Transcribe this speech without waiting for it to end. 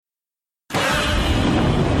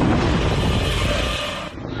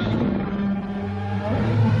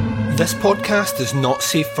This podcast is not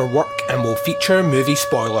safe for work and will feature movie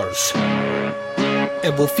spoilers.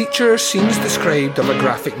 It will feature scenes described of a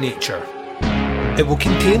graphic nature. It will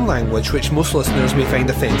contain language which most listeners may find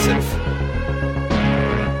offensive.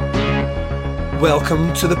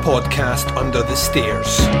 Welcome to the podcast Under the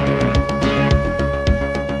Stairs.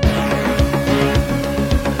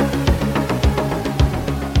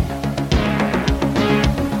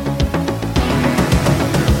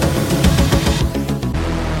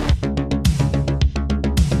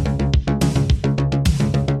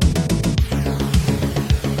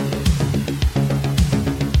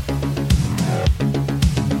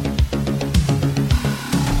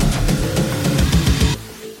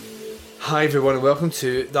 Hi everyone and welcome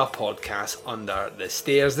to the podcast Under the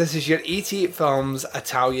Stairs. This is your 88 Films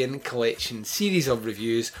Italian Collection series of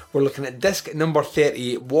reviews. We're looking at disc number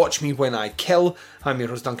 38, Watch Me When I Kill. I'm your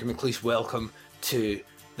host Duncan McLeish. Welcome to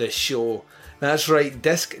the show. That's right,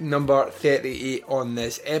 disc number 38 on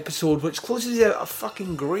this episode, which closes out a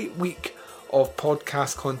fucking great week of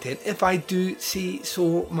podcast content, if I do say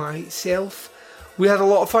so myself. We had a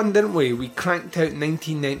lot of fun, didn't we? We cranked out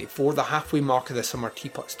 1994, the halfway mark of the Summer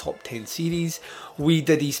Teapot's Top 10 series. We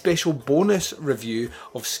did a special bonus review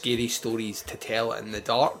of Scary Stories to Tell in the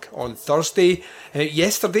Dark on Thursday.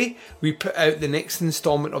 Yesterday, we put out the next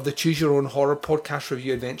instalment of the Choose Your Own Horror podcast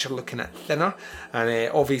review adventure looking at Thinner.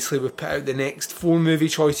 And obviously, we put out the next 4 movie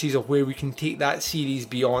choices of where we can take that series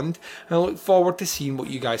beyond. And I look forward to seeing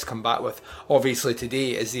what you guys come back with. Obviously,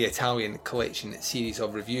 today is the Italian Collection series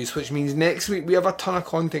of reviews, which means next week we have a ton of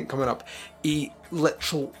content coming up. A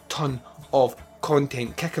literal ton of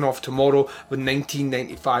content kicking off tomorrow with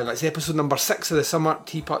 1995. That's episode number 6 of the Summer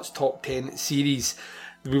Teapot's Top 10 series.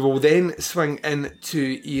 We will then swing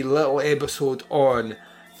into a little episode on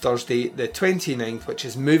Thursday the 29th, which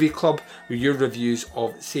is Movie Club, with your reviews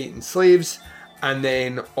of Satan's Slaves. And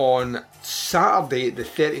then on Saturday the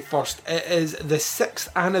 31st, it is the 6th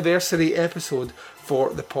anniversary episode for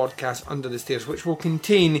the podcast Under the Stairs, which will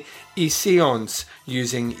contain a seance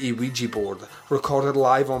using a Ouija board, recorded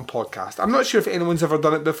live on podcast. I'm not sure if anyone's ever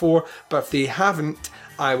done it before, but if they haven't,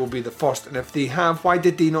 I will be the first. And if they have, why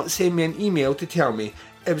did they not send me an email to tell me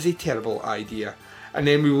it was a terrible idea? And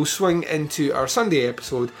then we will swing into our Sunday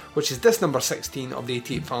episode, which is disc number 16 of the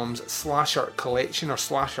 88 Films Slasher Collection, or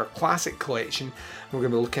Slasher Classic Collection. We're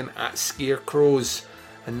going to be looking at Scarecrows.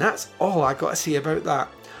 And that's all I got to say about that.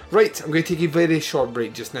 Right, I'm going to take a very short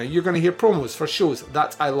break just now. You're going to hear promos for shows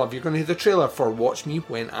that I love. You're going to hear the trailer for Watch Me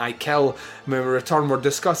When I Kill. When we return, we're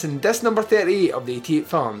discussing disc number 38 of the 88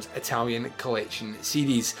 Films Italian Collection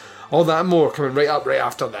series. All that and more coming right up right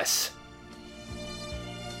after this.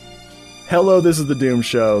 Hello, this is The Doom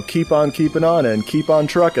Show. Keep on keeping on and keep on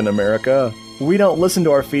trucking, America. We don't listen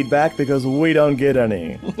to our feedback because we don't get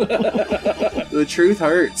any. The truth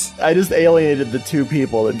hurts. I just alienated the 2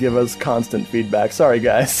 people that give us constant feedback. Sorry,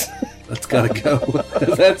 guys. That's gotta go.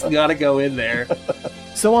 That's gotta go in there.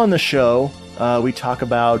 So on the show, we talk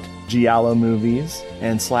about giallo movies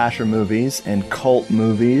and slasher movies and cult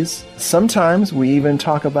movies. Sometimes we even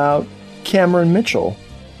talk about Cameron Mitchell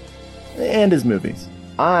and his movies.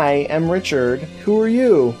 I am Richard. Who are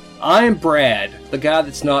you? I'm Brad, the guy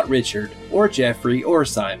that's not Richard, or Jeffrey, or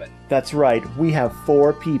Simon. That's right, we have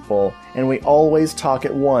 4 people, and we always talk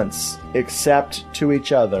at once, except to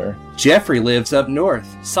each other. Jeffrey lives up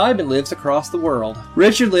north. Simon lives across the world.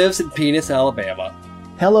 Richard lives in Penis, Alabama.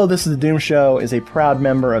 Hello, This is The Doom Show is a proud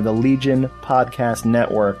member of the Legion Podcast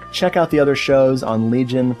Network. Check out the other shows on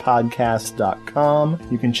legionpodcast.com.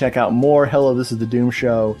 You can check out more Hello, This is The Doom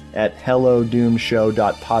Show at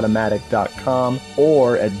hellodoomshow.podomatic.com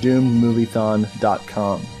or at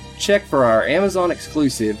doomedmoviethon.com. Check for our Amazon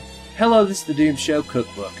exclusive Hello, This is The Doom Show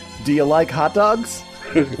cookbook. Do you like hot dogs?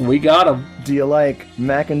 We got them. Do you like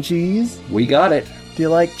mac and cheese? We got it. Do you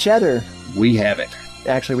like cheddar? We have it.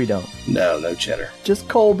 Actually, we don't. No cheddar. Just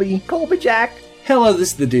Colby. Colby Jack. Hello,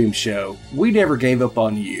 this is The Doom Show. We never gave up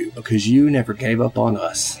on you because you never gave up on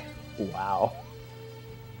us. Wow.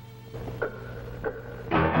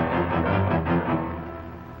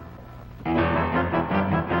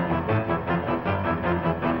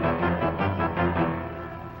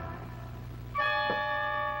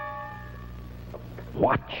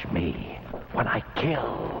 Watch me when I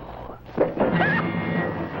kill.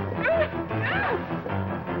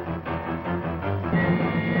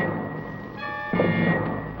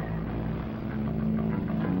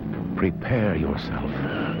 Prepare yourself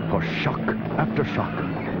for shock after shock,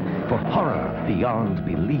 for horror beyond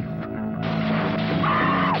belief,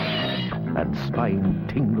 and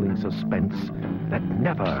spine-tingling suspense that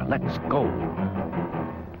never lets go.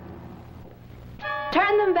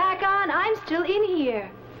 Turn them back on. I'm still in here.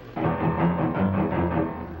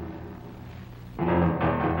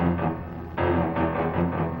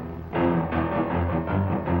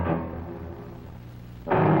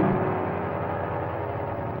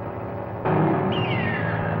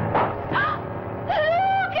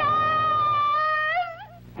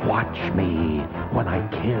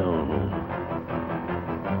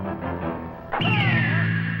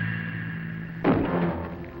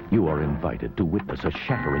 You are invited to witness a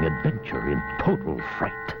shattering adventure in total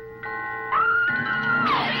fright.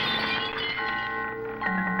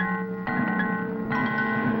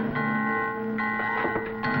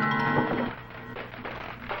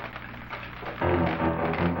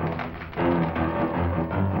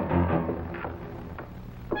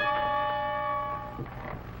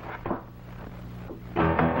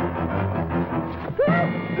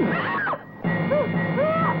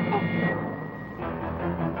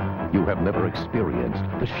 You have never experienced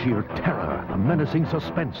the sheer terror, the menacing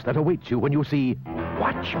suspense that awaits you when you see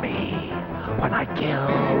Watch Me When I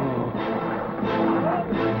Kill.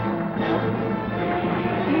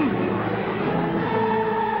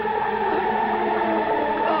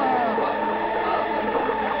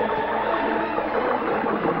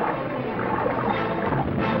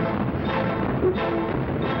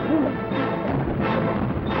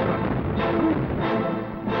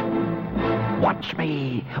 Watch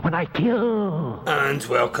Me When I Kill. And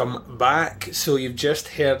welcome back. So you've just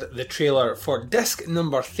heard the trailer for disc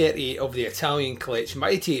number 30 of the Italian collection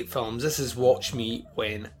by 88 Films. This is Watch Me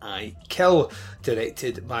When I Kill,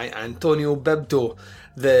 directed by Antonio Bibdo.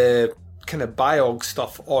 The kind of biog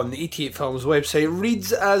stuff on the 88 Films website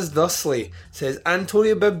reads as thusly. It says,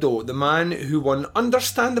 Antonio Bibdo, the man who won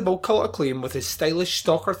understandable cult acclaim with his stylish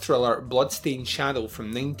stalker thriller Bloodstained Shadow from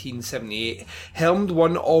 1978, helmed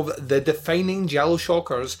one of the defining giallo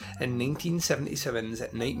shockers in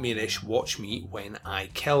 1977's nightmarish Watch Me When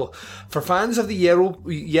I Kill. For fans of the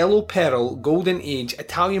Yellow Peril, Golden Age,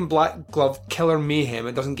 Italian black glove killer mayhem,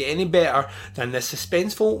 it doesn't get any better than this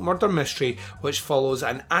suspenseful murder mystery which follows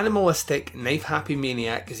an animalistic knife-happy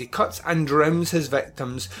maniac as he cuts and drowns his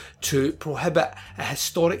victims to prohibit a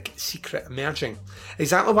historic secret emerging.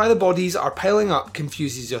 Exactly why the bodies are piling up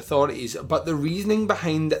confuses the authorities, but the reasoning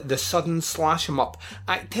behind the sudden slash-em-up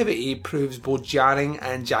activity proves both jarring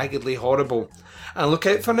and jaggedly horrible. And look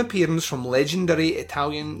out for an appearance from legendary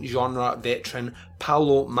Italian genre veteran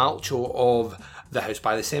Paolo Malcio of The House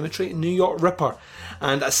by the Cemetery, New York Ripper,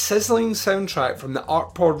 and a sizzling soundtrack from the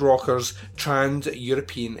Artpod Rockers'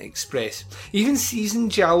 Trans-European Express. Even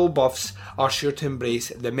seasoned giallo buffs are sure to embrace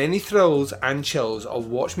the many thrills and chills of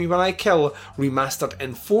Watch Me When I Kill, remastered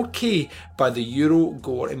in 4K by the Euro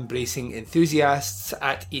gore-embracing enthusiasts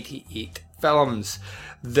at 88 Films.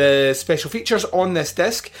 The special features on this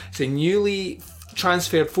disc is a newly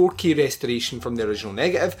transferred 4K restoration from the original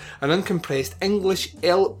negative, an uncompressed English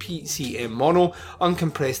LPCM mono,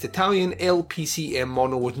 uncompressed Italian LPCM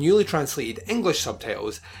mono with newly translated English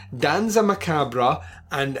subtitles, Danza Macabra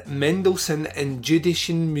and Mendelssohn in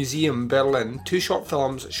Jüdischen Museum Berlin, 2 short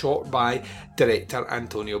films shot by director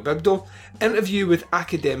Antonio Bibdo, interview with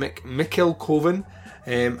academic Mikkel Koven,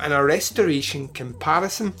 and a restoration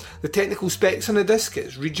comparison. The technical specs on the disc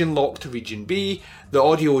is region lock to region B, the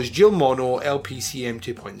audio is dual mono LPCM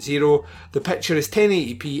 2.0, the picture is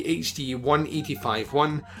 1080p HD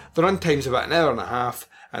 185.1, the runtime is about an hour and a half,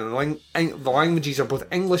 and the languages are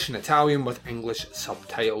both English and Italian with English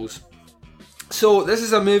subtitles. So this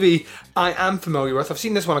is a movie I am familiar with. I've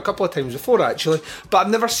seen this one a couple of times before actually, but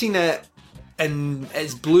I've never seen it in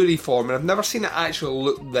its Blu-ray form, and I've never seen it actually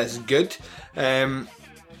look this good.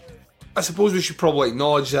 I suppose we should probably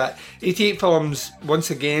acknowledge that 88 Films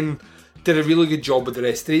once again did a really good job with the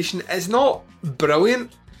restoration. It's not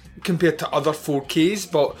brilliant compared to other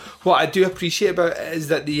 4Ks, but what I do appreciate about it is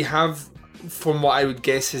that they have, from what I would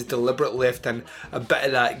guess is deliberately left in a bit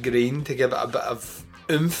of that grain to give it a bit of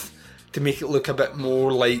oomph, to make it look a bit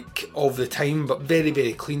more like of the time, but very,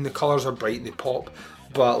 very clean. The colours are bright and they pop.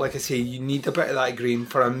 But like I say, you need a bit of that grain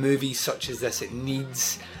for a movie such as this. It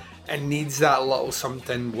needs that little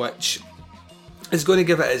something which is going to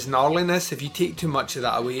give it its gnarliness. If you take too much of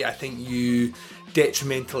that away, I think you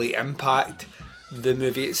detrimentally impact the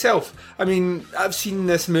movie itself. I mean, I've seen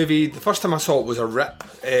this movie, the first time I saw it was a rip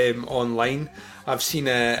online. I've seen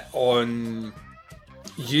it on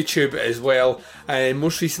YouTube as well, and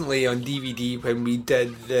most recently on DVD when we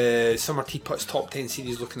did the Summer Teapots Top 10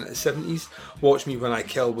 series looking at the 70s. Watch Me When I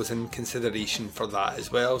Kill was in consideration for that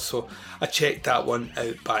as well, so I checked that one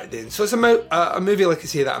out back then. So it's a movie, like I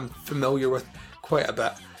say, that I'm familiar with quite a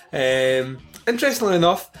bit. Interestingly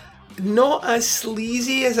enough, not as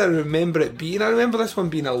sleazy as I remember it being. I remember this one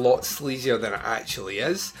being a lot sleazier than it actually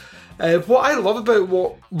is. What I love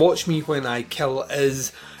about Watch Me When I Kill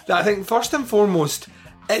is that I think first and foremost,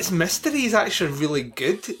 its mystery is actually really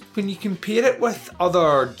good. When you compare it with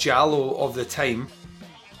other giallo of the time,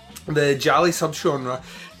 the giallo subgenre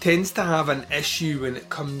tends to have an issue when it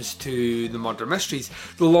comes to the murder mysteries.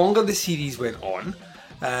 The longer the series went on,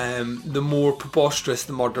 the more preposterous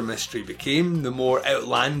the murder mystery became, the more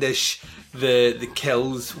outlandish the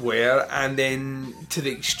kills were, and then to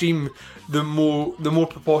the extreme, the more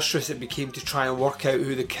preposterous it became to try and work out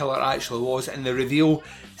who the killer actually was, and the reveal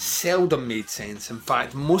seldom made sense. In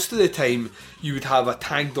fact, most of the time you would have a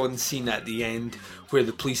tagged on scene at the end where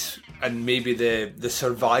the police and maybe the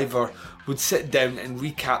survivor would sit down and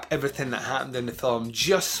recap everything that happened in the film,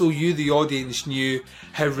 just so you, the audience, knew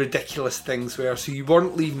how ridiculous things were, so you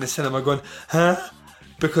weren't leaving the cinema going, huh?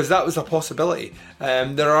 Because that was a possibility.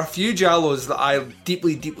 There are a few giallos that I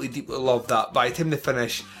deeply, deeply, deeply love that by the time they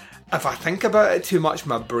finish, if I think about it too much,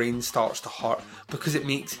 my brain starts to hurt, because it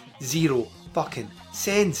makes zero fucking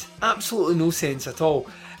sense. Absolutely no sense at all.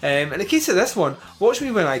 In the case of this one, Watch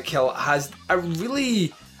Me When I Kill has a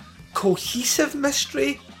really cohesive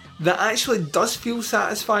mystery that actually does feel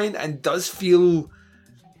satisfying and does feel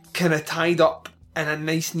kind of tied up in a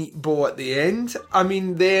nice neat bow at the end. I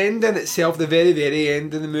mean, the end in itself, the very, very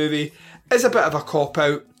end of the movie, is a bit of a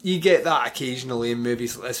cop-out. You get that occasionally in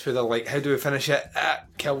movies like this where they're like, how do we finish it?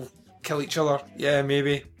 Kill each other. Yeah,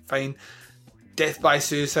 maybe. Fine. Death by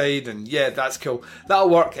suicide, and yeah, that's cool. That'll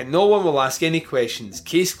work, and no one will ask any questions.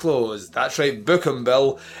 Case closed. That's right, book 'em,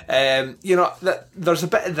 Bill. There's a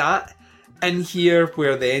bit of that in here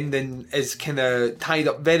where the ending is kind of tied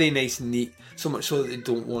up very nice and neat, so much so that they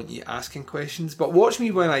don't want you asking questions. But Watch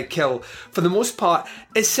Me When I Kill, for the most part,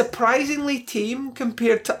 is surprisingly tame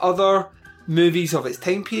compared to other movies of its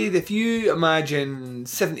time period. If you imagine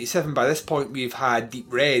 77, by this point we've had Deep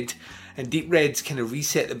Red, and Deep Red's kind of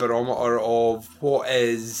reset the barometer of what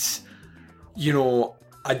is,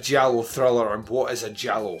 a giallo thriller and what is a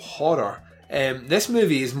giallo horror. This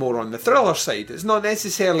movie is more on the thriller side. It's not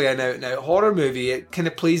necessarily an out-and-out horror movie. It kind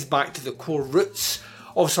of plays back to the core roots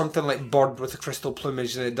of something like Bird with the Crystal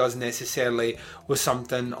Plumage than it does necessarily with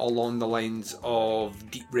something along the lines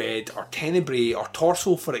of Deep Red or Tenebrae or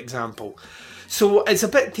Torso, for example. So it's a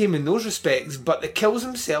bit tame in those respects, but the kills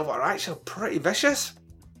themselves are actually pretty vicious.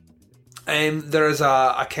 There is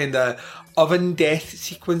a kind of oven death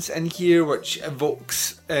sequence in here which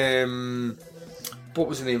evokes what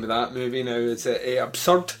was the name of that movie now? Is it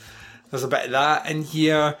Absurd? There's a bit of that in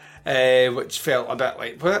here which felt a bit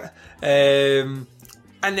like what?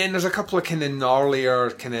 And then there's a couple of kind of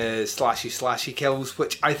gnarlier kind of slashy kills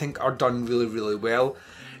which I think are done really, really well.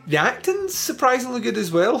 The acting's surprisingly good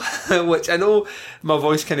as well, which I know my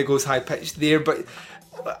voice kind of goes high pitched there, but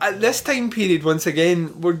at this time period, once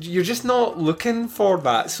again, you're just not looking for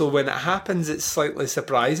that. So when it happens, it's slightly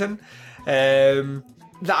surprising. That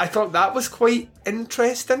I thought that was quite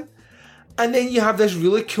interesting. And then you have this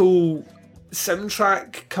really cool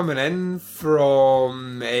soundtrack coming in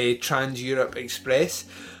from Trans Europe Express.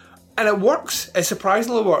 And it works. It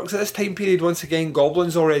surprisingly works. At this time period, once again,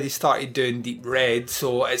 Goblin's already started doing Deep Red.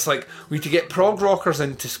 So it's like we need to get prog rockers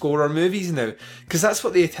in to score our movies now. Because that's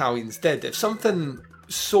what the Italians did. If something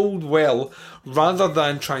sold well, rather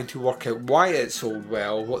than trying to work out why it sold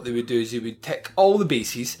well, what they would do is they would tick all the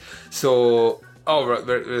bases. So,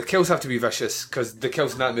 the kills have to be vicious, because the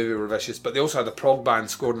kills in that movie were vicious, but they also had a prog band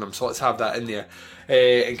scoring them, so let's have that in there.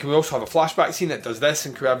 And can we also have a flashback scene that does this,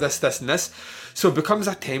 and can we have this, and this? So it becomes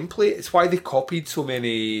a template. It's why they copied so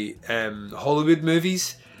many Hollywood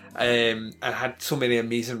movies and had so many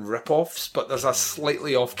amazing rip-offs, but there's a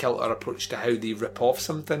slightly off-kilter approach to how they rip off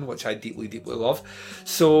something, which I deeply, deeply love.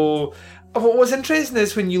 So what was interesting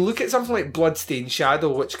is when you look at something like Bloodstained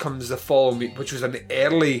Shadow, which comes the following week, which was an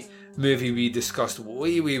early movie we discussed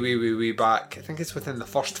way back. I think it's within the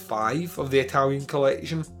first 5 of the Italian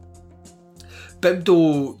collection.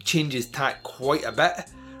 Bibdo changes tack quite a bit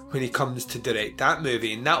when he comes to direct that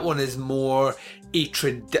movie, and that one is more a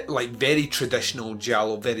very traditional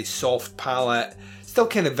giallo, very soft palette, still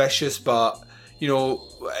kind of vicious, but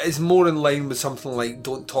is more in line with something like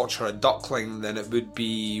Don't Torture a Duckling than it would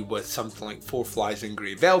be with something like Four Flies in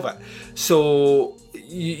Grey Velvet. So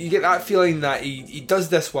you get that feeling that he does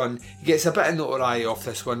this one, he gets a bit of notoriety off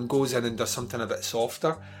this one, goes in and does something a bit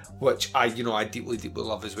softer, which I deeply, deeply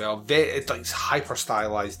love as well. It's like hyper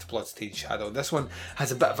stylized Bloodstained Shadow. This one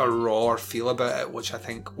has a bit of a raw feel about it, which I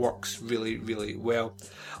think works really, really well.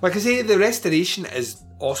 Like I say, the restoration is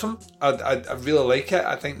awesome. I really like it.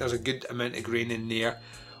 I think there's a good amount of grain in there,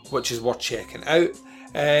 which is worth checking out.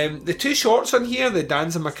 The 2 shorts on here, the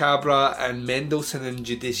Danza Macabra and Mendelssohn and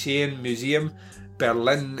Judician Museum,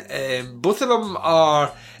 Berlin, both of them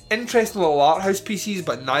are interesting little art house pieces,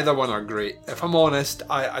 but neither one are great. If I'm honest,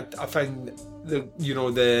 I find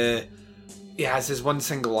he has this one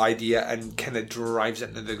single idea and kind of drives it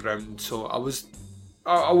into the ground. So I was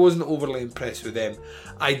I wasn't overly impressed with them.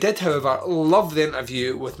 I did, however, love the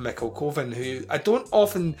interview with Mikkel Coven, who I don't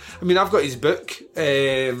often... I mean, I've got his book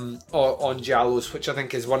on Giallos, which I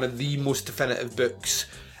think is one of the most definitive books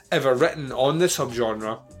ever written on the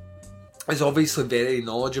subgenre. Is obviously very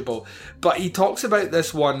knowledgeable, but he talks about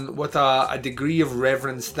this one with a degree of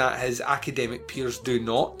reverence that his academic peers do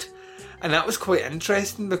not. And that was quite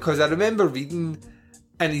interesting, because I remember reading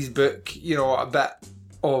in his book, you know, a bit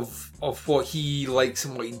of what he likes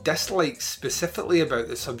and what he dislikes specifically about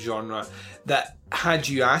the subgenre, that had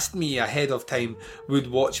you asked me ahead of time,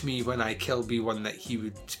 would Watch Me When I Kill be one that he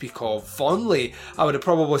would speak of fondly, I would have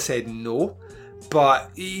probably said no. But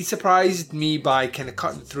he surprised me by kind of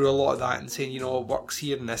cutting through a lot of that and saying, you know, it works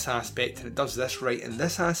here in this aspect and it does this right in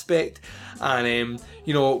this aspect. And,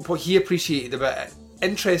 you know, what he appreciated about it,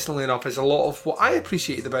 interestingly enough, is a lot of what I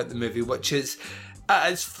appreciated about the movie, which is,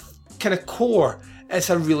 at its kind of core, it's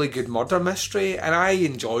a really good murder mystery, and I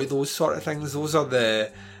enjoy those sort of things. Those are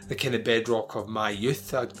the kind of bedrock of my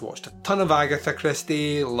youth. I watched a ton of Agatha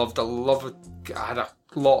Christie, I had a lot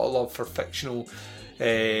of love for fictional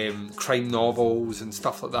crime novels and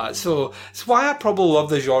stuff like that. So it's why I probably love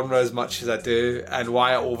the genre as much as I do, and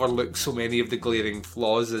why I overlook so many of the glaring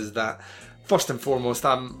flaws, is that first and foremost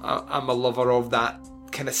I'm a lover of that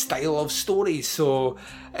kind of style of stories. So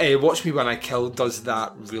Watch Me When I Kill does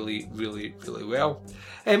that really, really, really well.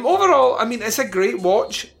 Overall, I mean, it's a great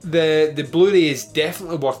watch. The Blu-ray is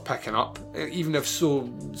definitely worth picking up, even if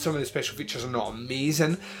some of the special features are not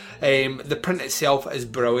amazing. The print itself is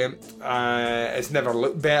brilliant. It's never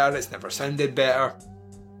looked better, it's never sounded better.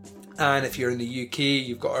 And if you're in the UK,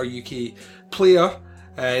 you've got our UK player,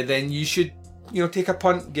 then you should, you know, take a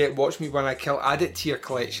punt, get Watch Me When I Kill, add it to your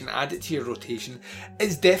collection, add it to your rotation.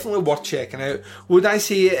 It's definitely worth checking out. Would I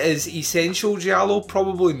say it is essential Giallo?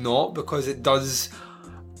 Probably not, because it does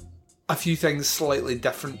a few things slightly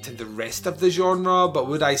different to the rest of the genre, but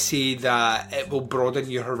would I say that it will broaden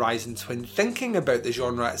your horizons when thinking about the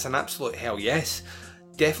genre? It's an absolute hell yes.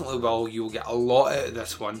 Definitely will. You'll get a lot out of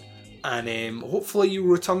this one, and hopefully you'll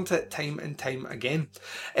return to it time and time again.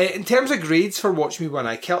 In terms of grades for Watch Me When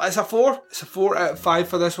I Kill, it's a 4. It's a 4 out of 5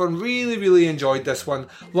 for this one. Really, really enjoyed this one.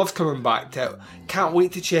 Loved coming back to it. Can't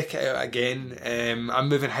wait to check it out again. I'm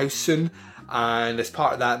moving house soon, and as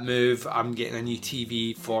part of that move, I'm getting a new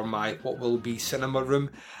TV for my what will be cinema room.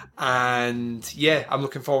 And yeah, I'm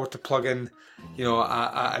looking forward to plugging, you know,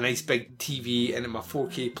 a nice big TV into my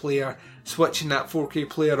 4K player, switching that 4K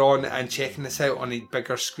player on and checking this out on a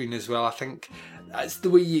bigger screen as well. I think that's the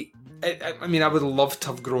way I mean, I would love to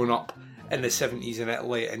have grown up in the 70s in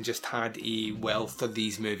Italy and just had a wealth of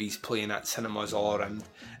these movies playing at cinemas all around.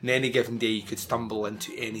 And any given day you could stumble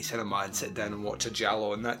into any cinema and sit down and watch a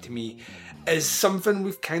Giallo, and that to me is something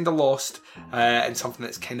we've kind of lost, and something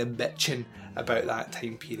that's kind of bitching about that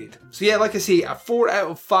time period. So yeah, like I say, a 4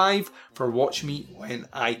 out of 5 for Watch Me When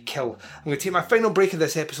I Kill. I'm going to take my final break of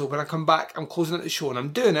this episode. When I come back, I'm closing out the show, and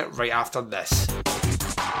I'm doing it right after this.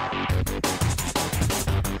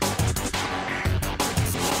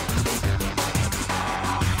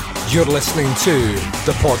 You're listening to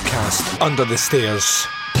the podcast Under the Stairs.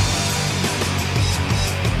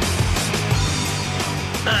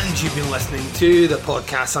 And you've been listening to the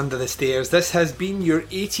podcast Under the Stairs. This has been your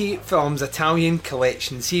 88 Films Italian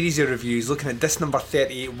Collection series of reviews, looking at disc number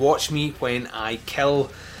 38, Watch Me When I Kill.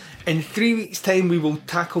 In 3 weeks' time, we will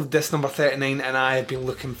tackle disc number 39, and I have been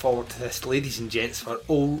looking forward to this, ladies and gents, for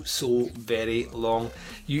oh so very long.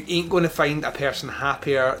 You ain't going to find a person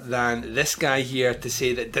happier than this guy here to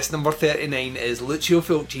say that disc number 39 is Lucio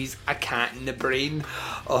Fulci's A Cat in the Brain.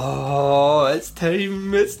 Oh, it's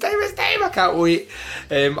time, I can't wait.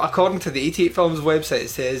 According to the 88 Films website, it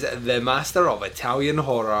says, the master of Italian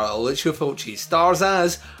horror, Lucio Fulci, stars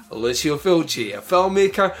as Lucio Fulci, a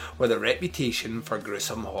filmmaker with a reputation for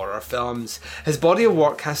gruesome horror films. His body of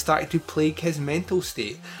work has started to plague his mental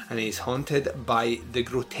state, and he is haunted by the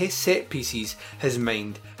grotesque set pieces his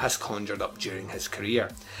mind has conjured up during his career.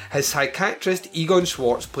 His psychiatrist Egon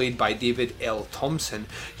Schwartz, played by David L. Thompson,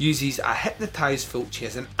 uses a hypnotised Fulci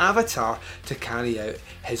as an avatar to carry out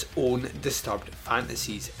his own disturbed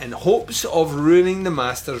fantasies in hopes of ruining the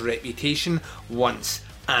master's reputation once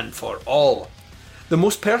and for all. The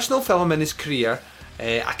most personal film in his career,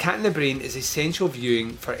 A Cat in the Brain, is essential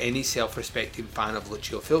viewing for any self-respecting fan of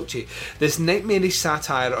Lucio Fulci. This nightmarish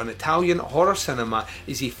satire on Italian horror cinema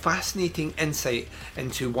is a fascinating insight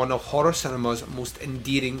into one of horror cinema's most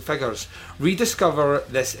endearing figures. Rediscover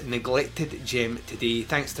this neglected gem today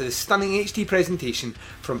thanks to the stunning HD presentation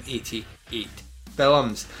from 88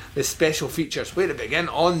 Films. The special features, where to begin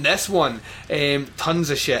on this one? Tons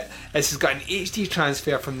of shit. This has got an HD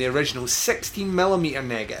transfer from the original 16mm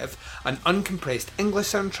negative, an uncompressed English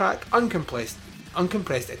soundtrack,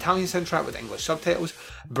 uncompressed Italian soundtrack with English subtitles,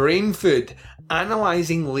 Brain Food,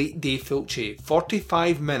 analysing Late Day Fulci,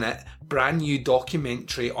 45-minute brand new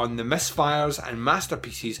documentary on the misfires and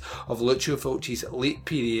masterpieces of Lucio Fulci's late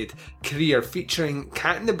period career, featuring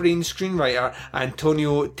Cat in the Brain screenwriter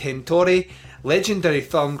Antonio Tentore, legendary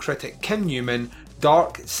film critic Kim Newman,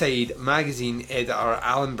 Dark Side magazine editor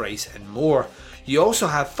Alan Bryce, and more. You also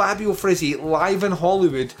have Fabio Frizzi live in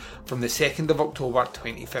Hollywood from the 2nd of October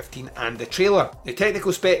 2015 and the trailer. The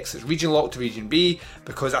technical specs is region locked to region B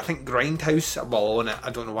because I think Grindhouse, well on it, I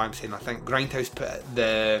don't know why I'm saying I think, Grindhouse put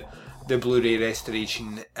the Blu-ray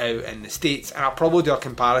restoration out in the States, and I'll probably do a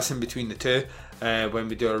comparison between the two when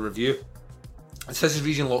we do a review. So this is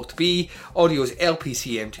region locked B, audio is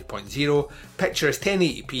LPCM 2.0, picture is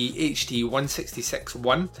 1080p HD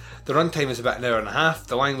 166.1, the runtime is about an hour and a half,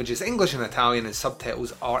 the language is English and Italian and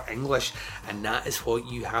subtitles are English, and that is what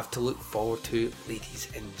you have to look forward to, ladies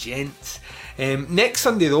and gents. Next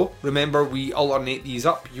Sunday though, remember we alternate these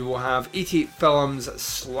up, you will have 88 Films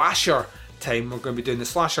Slasher time. We're going to be doing the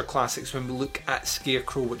Slasher Classics when we look at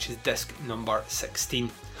Scarecrow, which is disc number 16.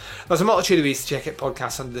 There's a multitude of ways to check out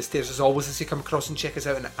podcasts under the stairs as always as you come across, and check us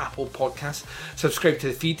out on Apple Podcasts. Subscribe to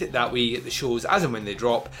the feed, that way you get the shows as and when they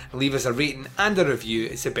drop, and leave us a rating and a review.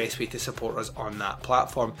 It's the best way to support us on that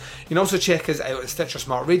platform. You can also check us out on Stitcher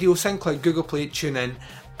Smart Radio, SoundCloud, Google Play, TuneIn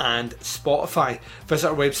and Spotify. Visit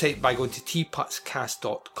our website by going to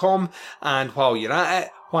tputscast.com, and while you're at it,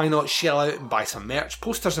 why not shell out and buy some merch?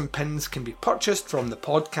 Posters and pins can be purchased from the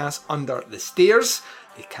podcast under the stairs.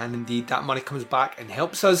 They can indeed. That money comes back and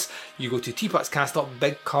helps us. You go to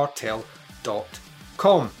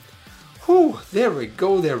tputscast.bigcartel.com. Whew, there we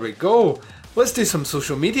go. Let's do some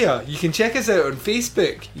social media. You can check us out on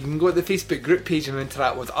Facebook. You can go to the Facebook group page and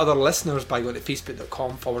interact with other listeners by going to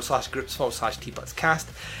facebook.com/groups/tputscast.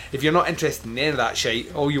 If you're not interested in any of that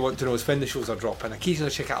shite, all you want to know is when the shows are dropping.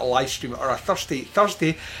 Occasionally check out a live stream or a Thursday.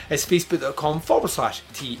 It's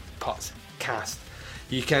facebook.com/tputscast.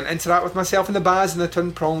 You can interact with myself and the Baz in the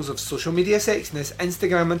twin prongs of social media sexiness.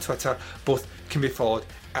 Instagram and Twitter both can be followed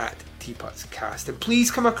at tputscast. And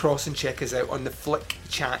please come across and check us out on the Flick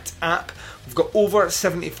Chat app. We've got over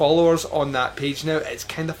 70 followers on that page now. It's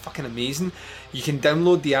kind of fucking amazing. You can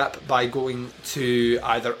download the app by going to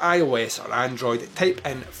either iOS or Android. Type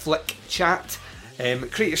in Flick Chat,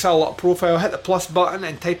 create yourself a little profile, hit the plus button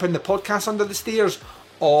and type in the podcast under the stairs,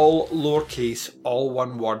 all lowercase, all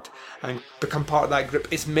one word, and become part of that group.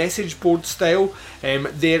 It's message board style.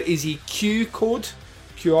 There is a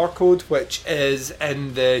QR code, which is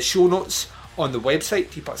in the show notes on the website,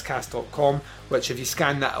 tputscast.com, which if you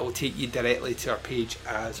scan that, it will take you directly to our page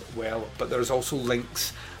as well. But there's also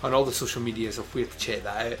links on all the social medias of where to check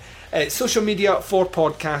that out. Social media for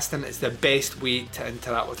podcasting is the best way to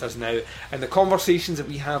interact with us now, and the conversations that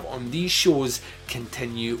we have on these shows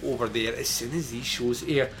continue over there as soon as these shows air.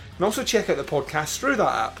 You can also check out the podcast through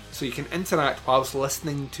that app, so you can interact whilst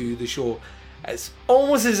listening to the show. It's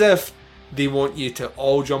almost as if they want you to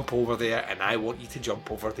all jump over there, and I want you to jump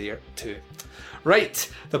over there too. Right,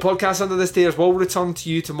 the podcast Under the Stairs will return to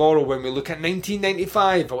you tomorrow when we look at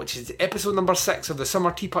 1995, which is episode number 6 of the Summer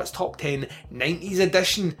Teapots Top 10 90s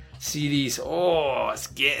Edition series. Oh, it's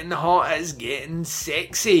getting hot, it's getting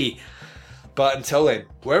sexy. But until then,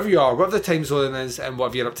 wherever you are, whatever the time zone is, and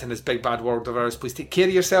whatever you're up to in this big bad world of ours, please take care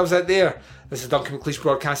of yourselves out there. This is Duncan McLeish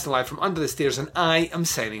broadcasting live from Under the Stairs, and I am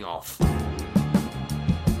signing off.